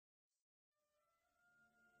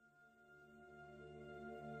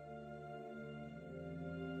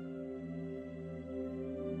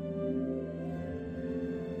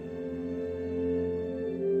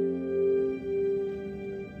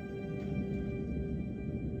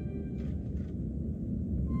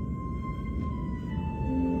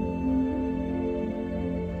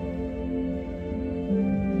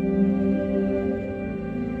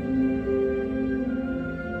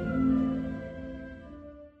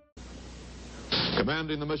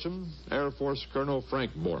Commanding the mission, Air Force Colonel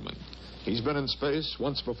Frank Borman. He's been in space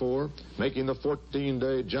once before, making the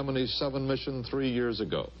 14-day Gemini 7 mission 3 years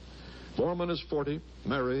ago. Borman is 40,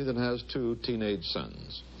 married, and has 2 teenage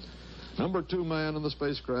sons. Number 2 man in the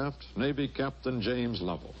spacecraft, Navy Captain James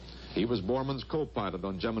Lovell. He was Borman's co-pilot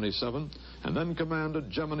on Gemini 7 and then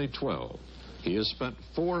commanded Gemini 12. He has spent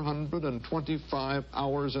 425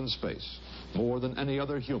 hours in space, more than any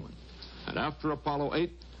other human. And after Apollo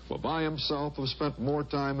 8, will by himself have spent more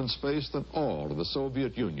time in space than all of the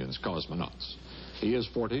Soviet Union's cosmonauts. He is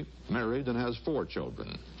 40, married, and has 4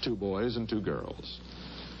 children, 2 boys and 2 girls.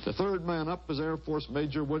 The third man up is Air Force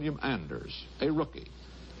Major William Anders, a rookie.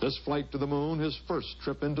 This flight to the moon, his first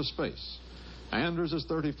trip into space. Anders is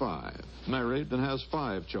 35, married, and has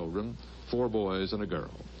 5 children, 4 boys and a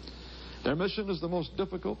girl. Their mission is the most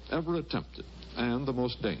difficult ever attempted and the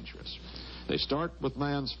most dangerous. They start with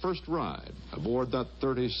man's first ride aboard that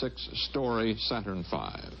 36-story Saturn V.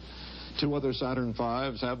 2 other Saturn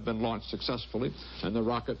V's have been launched successfully, and the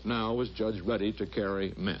rocket now is judged ready to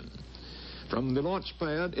carry men. From the launch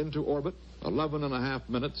pad into orbit, 11.5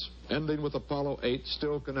 minutes, ending with Apollo 8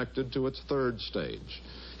 still connected to its 3rd stage.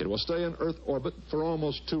 It will stay in Earth orbit for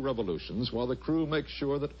almost 2 revolutions while the crew makes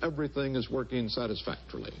sure that everything is working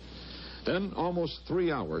satisfactorily. Then, almost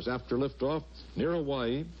 3 hours after liftoff, near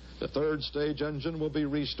Hawaii, the 3rd stage engine will be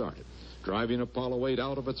restarted, driving Apollo 8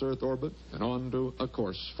 out of its Earth orbit and onto a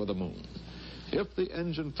course for the moon. If the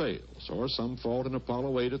engine fails, or some fault in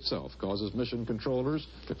Apollo 8 itself causes mission controllers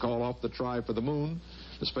to call off the try for the moon,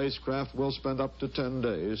 the spacecraft will spend up to 10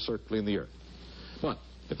 days circling the Earth. But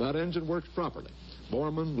if that engine works properly,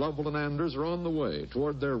 Borman, Lovell, and Anders are on the way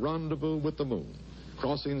toward their rendezvous with the moon,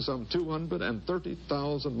 crossing some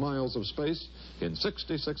 230,000 miles of space in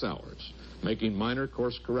 66 hours, making minor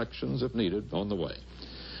course corrections if needed on the way.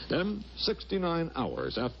 Then, 69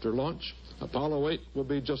 hours after launch, Apollo 8 will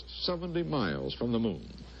be just 70 miles from the moon.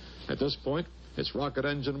 At this point, its rocket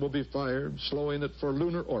engine will be fired, slowing it for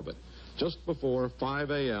lunar orbit just before 5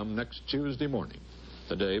 a.m. next Tuesday morning,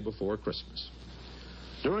 the day before Christmas.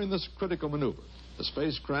 During this critical maneuver, the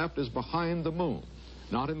spacecraft is behind the moon,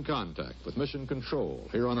 not in contact with mission control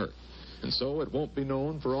here on Earth, and so it won't be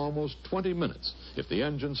known for almost 20 minutes if the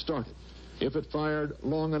engine started, if it fired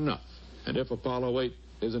long enough, and if Apollo 8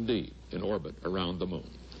 is indeed in orbit around the moon.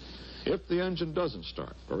 If the engine doesn't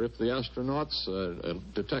start, or if the astronauts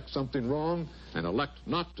detect something wrong and elect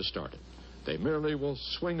not to start it, they merely will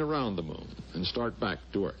swing around the moon and start back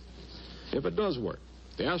to Earth. If it does work,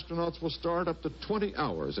 the astronauts will start up to 20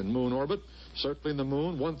 hours in moon orbit, circling the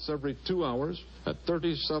moon once every 2 hours at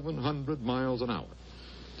 3,700 miles an hour.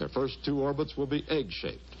 Their first 2 orbits will be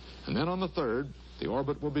egg-shaped, and then on the 3rd, the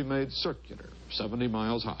orbit will be made circular, 70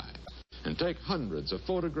 miles high, and take hundreds of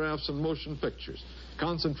photographs and motion pictures,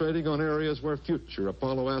 concentrating on areas where future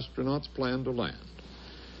Apollo astronauts plan to land.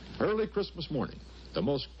 Early Christmas morning, the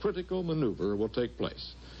most critical maneuver will take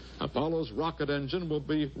place. Apollo's rocket engine will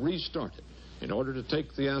be restarted in order to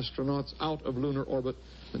take the astronauts out of lunar orbit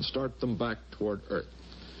and start them back toward Earth.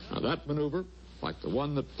 Now, that maneuver, like the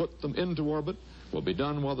one that put them into orbit, will be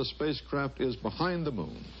done while the spacecraft is behind the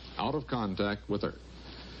moon, out of contact with Earth.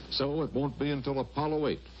 So it won't be until Apollo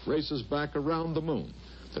 8 races back around the moon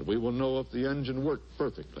that we will know if the engine worked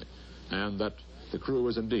perfectly and that the crew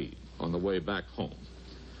is indeed on the way back home.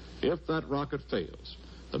 If that rocket fails,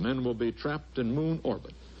 the men will be trapped in moon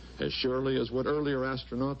orbit as surely as would earlier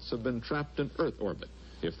astronauts have been trapped in Earth orbit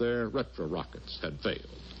if their retro rockets had failed.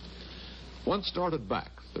 Once started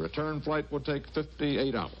back, the return flight will take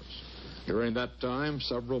 58 hours. During that time,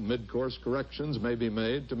 several mid-course corrections may be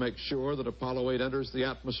made to make sure that Apollo 8 enters the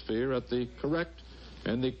atmosphere at the correct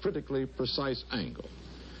and the critically precise angle.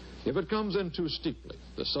 If it comes in too steeply,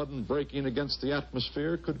 the sudden braking against the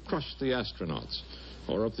atmosphere could crush the astronauts.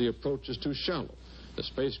 Or if the approach is too shallow, the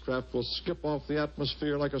spacecraft will skip off the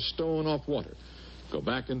atmosphere like a stone off water, go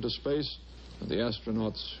back into space, and the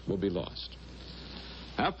astronauts will be lost.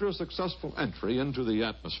 After a successful entry into the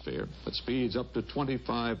atmosphere at speeds up to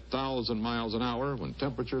 25,000 miles an hour, when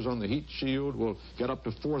temperatures on the heat shield will get up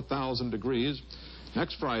to 4,000 degrees,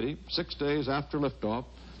 next Friday, 6 days after liftoff,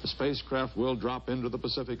 the spacecraft will drop into the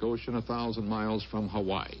Pacific Ocean 1,000 miles from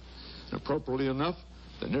Hawaii. And appropriately enough,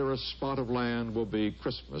 the nearest spot of land will be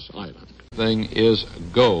Christmas Island. Thing is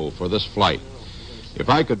go for this flight. If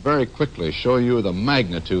I could very quickly show you the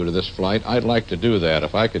magnitude of this flight, I'd like to do that.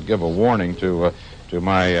 If I could give a warning to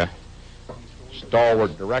my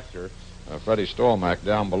stalwart director, Freddie Stolmack,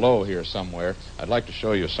 down below here somewhere, I'd like to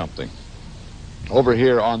show you something. Over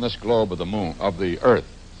here on this globe of the moon, of the Earth,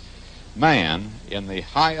 man, in the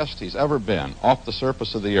highest he's ever been off the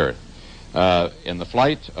surface of the Earth, in the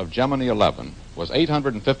flight of Gemini 11, was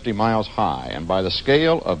 850 miles high, and by the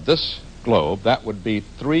scale of this globe, that would be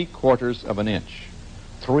 3/4 of an inch.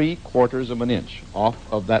 3/4 of an inch off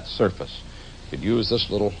of that surface. You could use this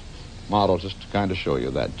little model just to kind of show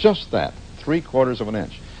you that. Just that, 3/4 of an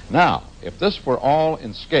inch. Now, if this were all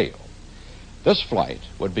in scale, this flight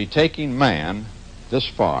would be taking man this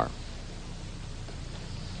far.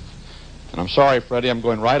 And I'm sorry, Freddie, I'm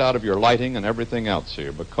going right out of your lighting and everything else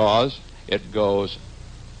here, because it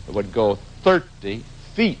would go 30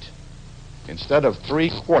 feet instead of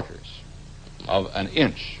 3/4 of an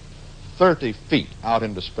inch, 30 feet out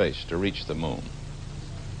into space to reach the moon.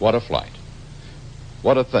 What a flight.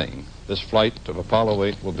 What a thing this flight of Apollo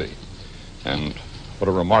 8 will be. And what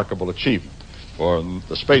a remarkable achievement for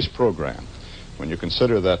the space program when you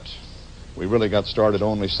consider that we really got started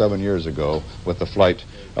only 7 years ago with the flight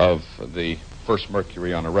of the first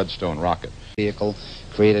Mercury on a Redstone rocket. Vehicle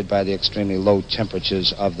created by the extremely low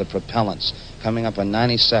temperatures of the propellants. Coming up on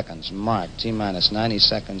 90 seconds, mark, T-minus 90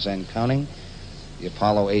 seconds and counting. The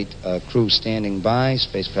Apollo 8 crew standing by,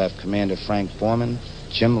 spacecraft commander Frank Borman,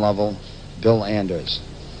 Jim Lovell, Bill Anders.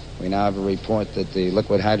 We now have a report that the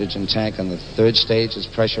liquid hydrogen tank on the third stage is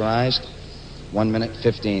pressurized. 1 minute,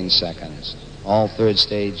 15 seconds. All third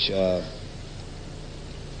stage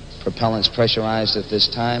propellants pressurized at this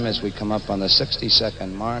time as we come up on the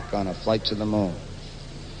 60-second mark on a flight to the moon.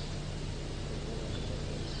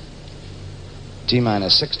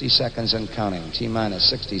 T-minus 60 seconds and counting. T-minus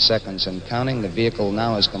 60 seconds and counting. The vehicle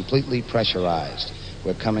now is completely pressurized.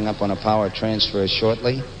 We're coming up on a power transfer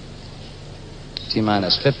shortly.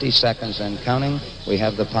 T-minus 50 seconds and counting. We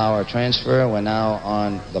have the power transfer. We're now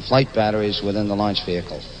on the flight batteries within the launch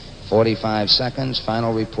vehicle. 45 seconds.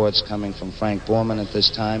 Final reports coming from Frank Borman at this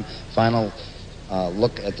time. Final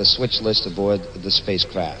look at the switch list aboard the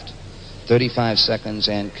spacecraft. 35 seconds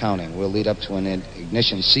and counting. We'll lead up to an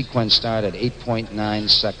ignition sequence start at 8.9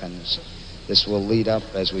 seconds. This will lead up,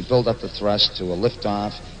 as we build up the thrust, to a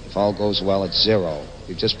liftoff. If all goes well, at 0.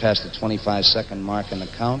 We've just passed the 25-second mark in the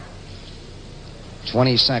count.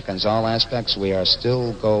 20 seconds. All aspects, we are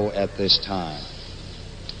still go at this time.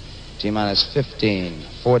 T-minus 15,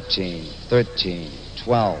 14, 13,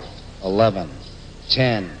 12, 11,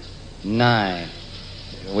 10, 9.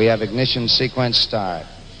 We have ignition sequence start.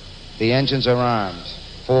 The engines are armed.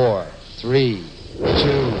 4, 3, 2,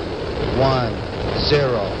 1,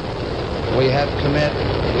 0. We have commit.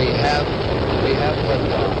 We have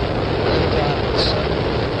liftoff. Liftoff at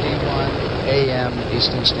 7:51 a.m.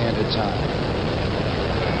 Eastern Standard Time.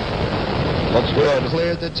 Looks good.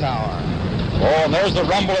 Cleared the tower. Oh, and there's the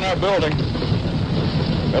rumble in our building.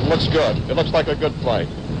 It looks good. It looks like a good flight.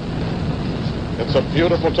 It's a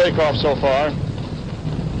beautiful takeoff so far.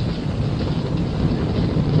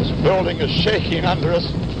 This building is shaking under us.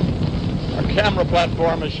 Our camera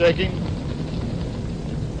platform is shaking.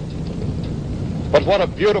 But what a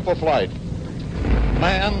beautiful flight.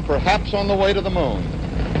 Man, perhaps on the way to the moon,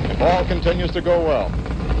 if all continues to go well.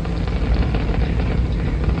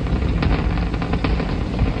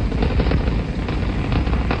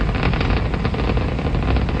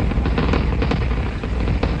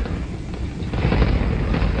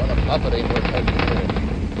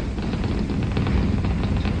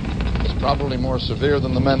 It's probably more severe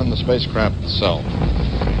than the men in the spacecraft itself.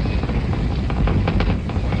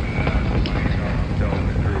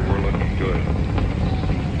 We're looking good.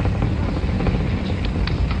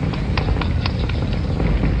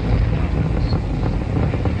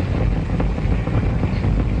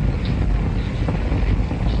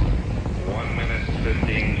 One minute,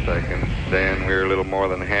 15 seconds. Then we're a little more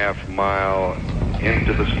than half mile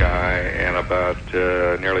into the sky and about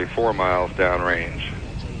nearly 4 miles downrange.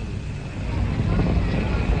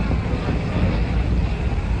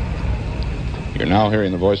 You're now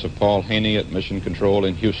hearing the voice of Paul Haney at Mission Control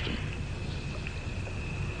in Houston.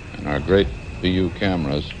 And our great VU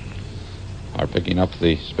cameras are picking up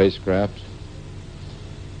the spacecraft.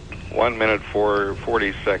 1 minute,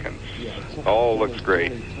 40 seconds. All looks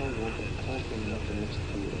great.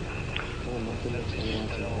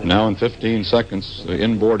 Now in 15 seconds, the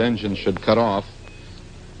inboard engine should cut off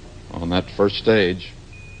on that first stage.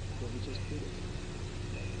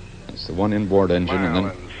 That's the one inboard engine. Mile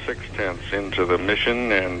and 6/10 into the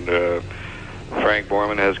mission, and Frank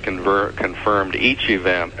Borman has confirmed each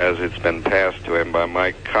event as it's been passed to him by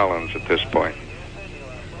Mike Collins at this point.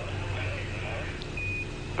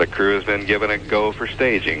 The crew has been given a go for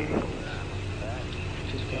staging.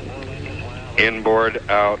 Inboard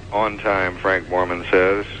out on time, Frank Borman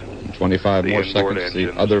says. In 25 more seconds, engines.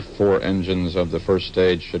 the other 4 engines of the first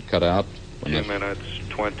stage should cut out. 2 minutes,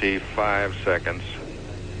 25 seconds.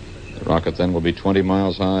 The rocket then will be 20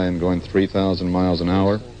 miles high and going 3,000 miles an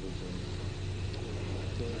hour.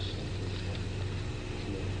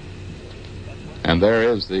 And there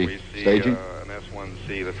is the staging. An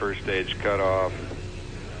S1C, the first stage cut off.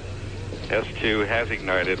 S2 has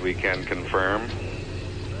ignited, we can confirm.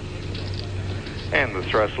 And the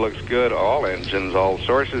thrust looks good. All engines, all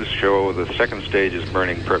sources show the second stage is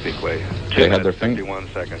burning perfectly. They had their 51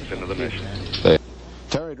 seconds into the mission.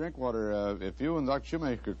 Terry Drinkwater, if you and Dr.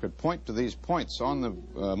 Shoemaker could point to these points on the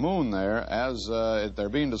moon there as they're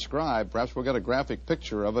being described, perhaps we'll get a graphic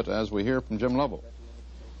picture of it as we hear from Jim Lovell.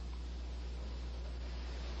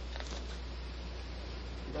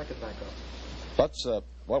 Back it back up. Let's,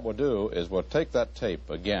 what we'll do is we'll take that tape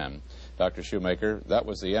again, Dr. Shoemaker. That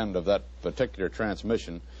was the end of that particular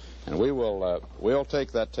transmission, and we'll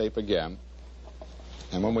take that tape again.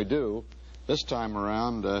 And when we do, this time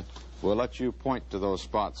around, we'll let you point to those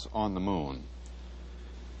spots on the moon.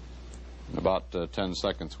 In about 10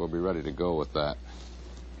 seconds, we'll be ready to go with that.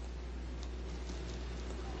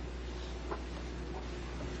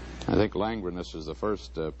 I think Langrenus is the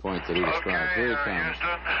first point that he described. Here he comes.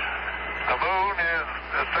 Houston, the moon is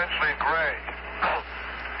essentially gray.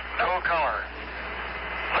 No color.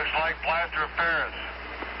 Looks like plaster of Paris.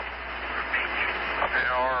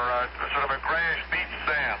 Or sort of a grayish beach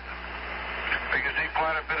sand. You can see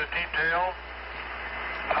quite a bit of detail.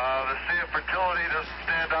 The Sea of Fertility doesn't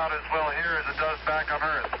stand out as well here as it does back on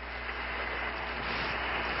Earth.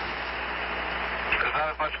 There's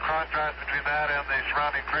not as much contrast between that and the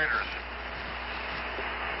surrounding craters.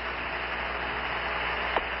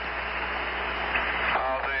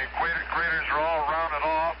 The craters are all rounded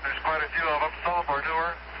off. There's quite a few of them. Some of them are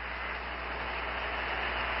newer.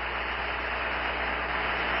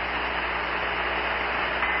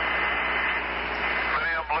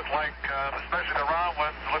 Many of them look like, especially the round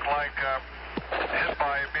ones, look like hit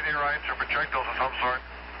by meteorites or projectiles of some sort.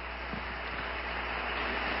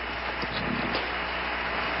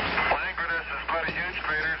 Quite a huge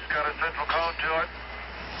crater. It's got a central cone to it.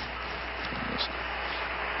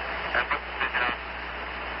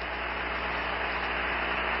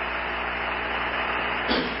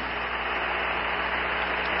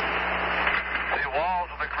 The walls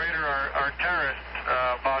of the crater are terraced,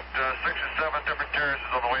 about 6 or 7 different terraces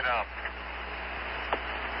on the way down.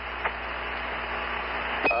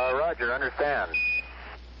 Roger, understand.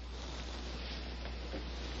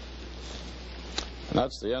 And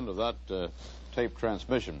that's the end of that tape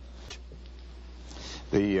transmission.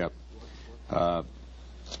 The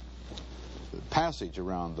passage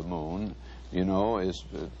around the moon, you know, is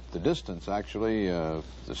the distance actually, the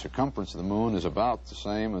circumference of the moon is about the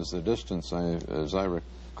same as the distance, as I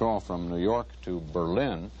recall, from New York to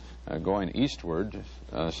Berlin, going eastward,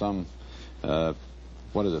 some,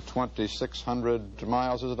 what is it, 2,600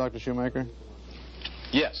 miles, is it, Dr. Shoemaker?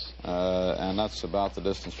 Yes. And that's about the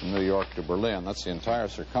distance from New York to Berlin. That's the entire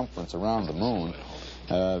circumference around the moon.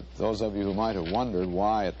 Those of you who might have wondered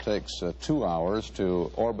why it takes 2 hours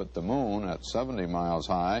to orbit the moon at 70 miles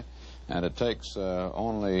high, and it takes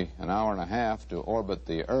only an hour and a half to orbit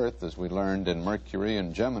the Earth, as we learned in Mercury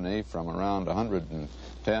and Gemini, from around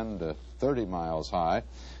 110 to 30 miles high.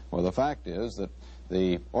 Well, the fact is that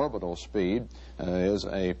the orbital speed is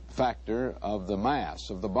a factor of the mass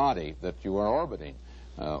of the body that you are orbiting.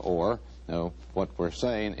 What we're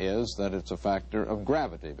saying is that it's a factor of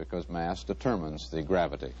gravity, because mass determines the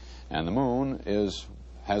gravity. And the moon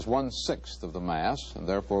has 1/6 of the mass, and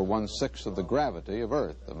therefore 1/6 of the gravity of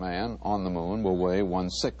Earth. The man on the moon will weigh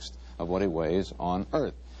 1/6 of what he weighs on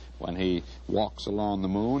Earth. When he walks along the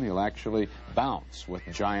moon, he'll actually bounce with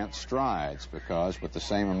giant strides, because with the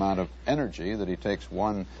same amount of energy that he takes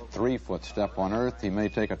 1 3-foot step on Earth, he may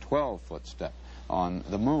take a 12-foot step on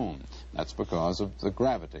the moon. That's because of the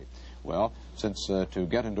gravity. Well, since to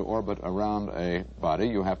get into orbit around a body,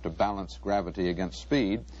 you have to balance gravity against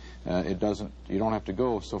speed, you don't have to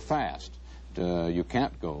go so fast. You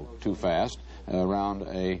can't go too fast around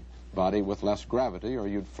a body with less gravity, or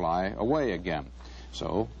you'd fly away again.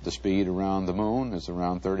 So the speed around the moon is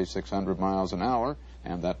around 3,600 miles an hour,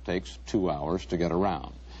 and that takes 2 hours to get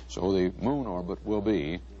around. So the moon orbit will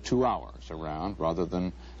be 2 hours around, rather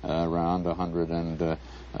than around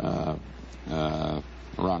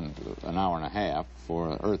around an hour and a half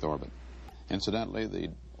for Earth orbit. Incidentally,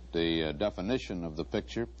 the definition of the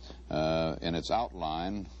picture in its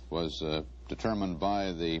outline was determined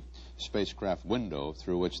by the spacecraft window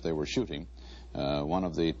through which they were shooting. One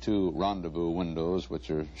of the 2 rendezvous windows, which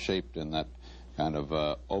are shaped in that kind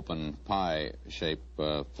of open pie shape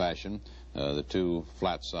fashion, the 2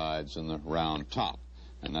 flat sides and the round top.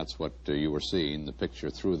 And that's what you were seeing, the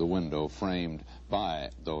picture through the window framed by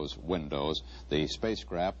those windows. The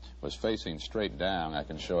spacecraft was facing straight down. I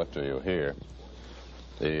can show it to you here.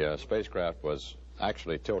 The spacecraft was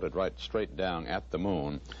actually tilted right straight down at the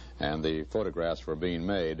moon, and the photographs were being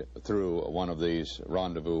made through one of these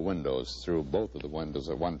rendezvous windows, through both of the windows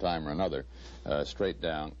at one time or another, straight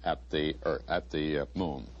down at the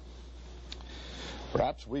moon.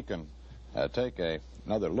 Perhaps we can take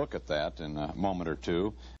another look at that in a moment or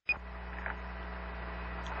two.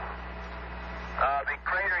 The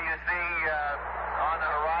crater you see on the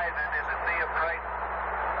horizon is a sea of craters.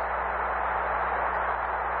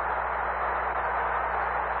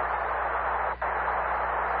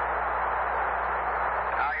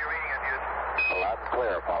 How are you reading it, Houston? Loud and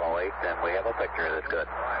clear, Apollo 8, and we have a picture that's good.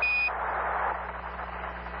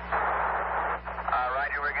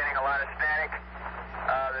 Roger, we're getting a lot of static.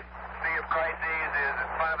 The Sea of Crises is in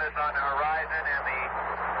front of us on the horizon, and the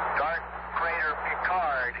dark crater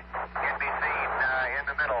Picard can be seen in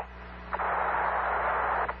the middle.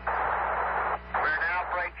 We're now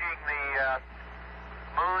approaching the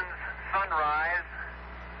moon's sunrise,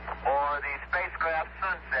 or the spacecraft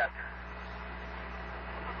sunset.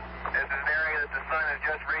 This is an area that the sun has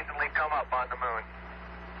just recently come up on the moon.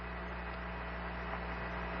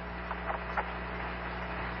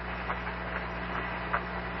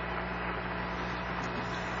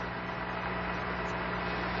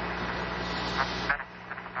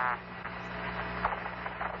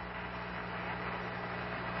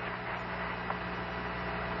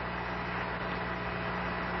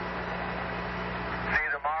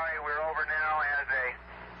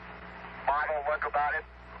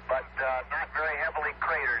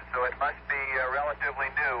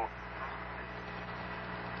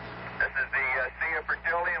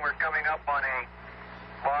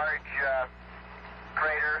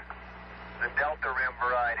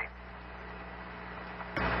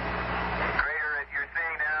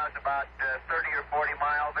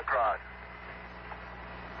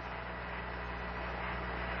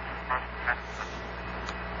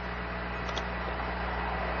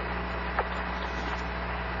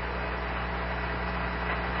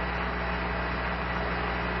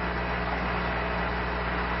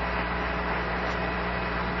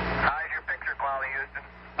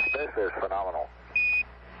 This is phenomenal.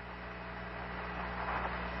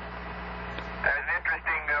 There's an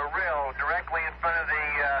interesting rill directly in front of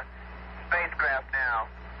the spacecraft now.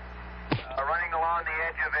 Running along the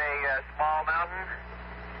edge of a small mountain.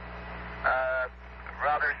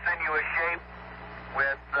 Rather sinuous shape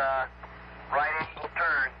with right angle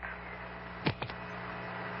turns.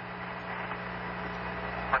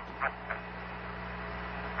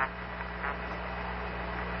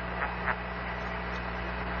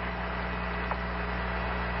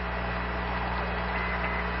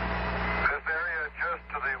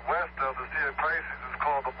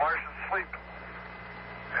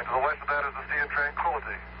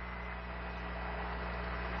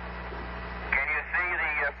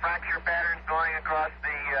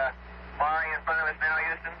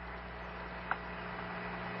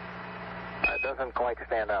 Doesn't quite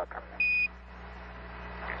stand out.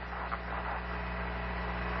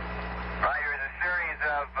 Right, there's a series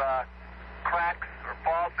of cracks or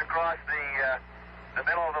faults across the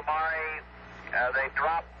middle of the Mare. They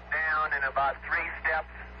drop down in about 3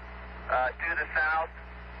 steps to the south.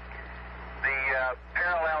 The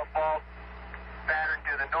parallel fault pattern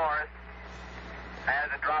to the north has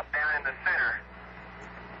a drop down in the center.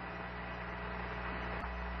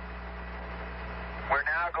 We're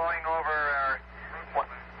now going over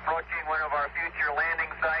approaching one of our future landing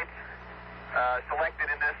sites, selected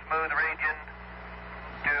in this smooth region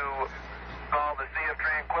to call the Sea of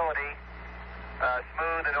Tranquility.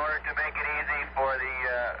 Smooth in order to make it easy for the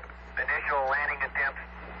initial landing attempts,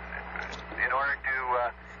 in order to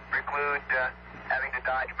preclude having to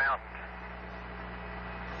dodge mountains.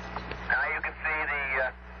 Now you can see the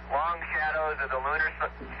long shadows of the lunar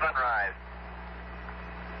sunrise.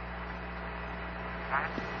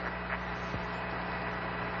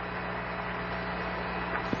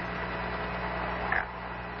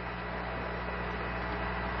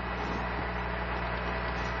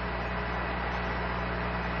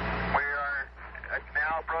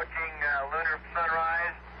 Approaching lunar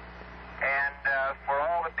sunrise, and for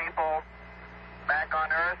all the people back on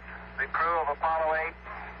Earth, the crew of Apollo 8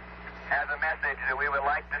 has a message that we would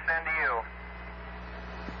like to send to you.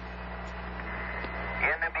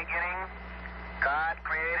 In the beginning, God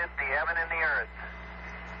created the heaven and the earth,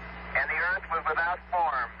 and the earth was without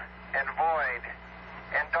form and void,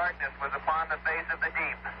 and darkness was upon the face of the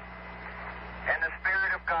deep. And the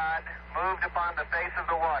Spirit of God moved upon the face of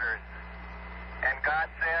the waters. And God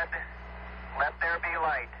said, "Let there be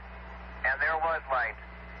light." And there was light.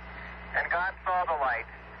 And God saw the light,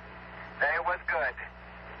 that it was good.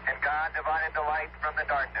 And God divided the light from the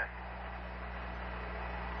darkness.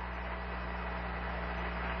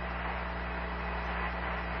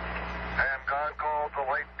 And God called the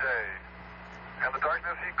light day, and the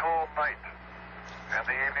darkness he called night. And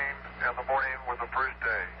the evening and the morning were the first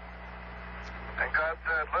day. And God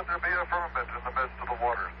said, "Let there be a firmament in the midst of the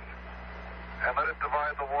waters, and let it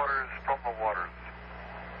divide the waters from the waters."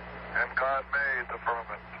 And God made the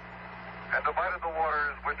firmament, and divided the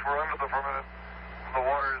waters which were under the firmament from the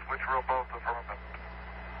waters which were above the firmament.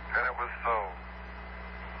 And it was so.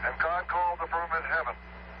 And God called the firmament heaven,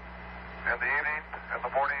 and the evening and the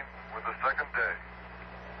morning were the second day.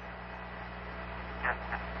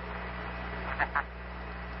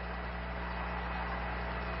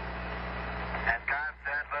 And God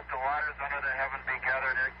said, "Let the waters under the heaven be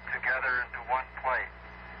gathered together into one place,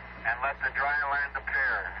 and let the dry land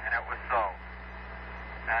appear." And it was so.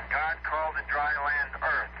 And God called the dry land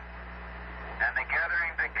earth, and the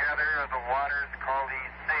gathering together of the waters called he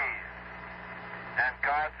seas. And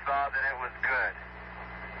God saw that it was good.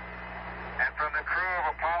 And from the crew of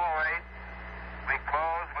Apollo 8, we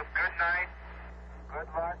close with good night,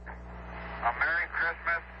 good luck, a Merry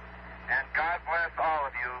Christmas, and God bless all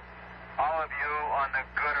of you on the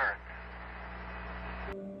good earth.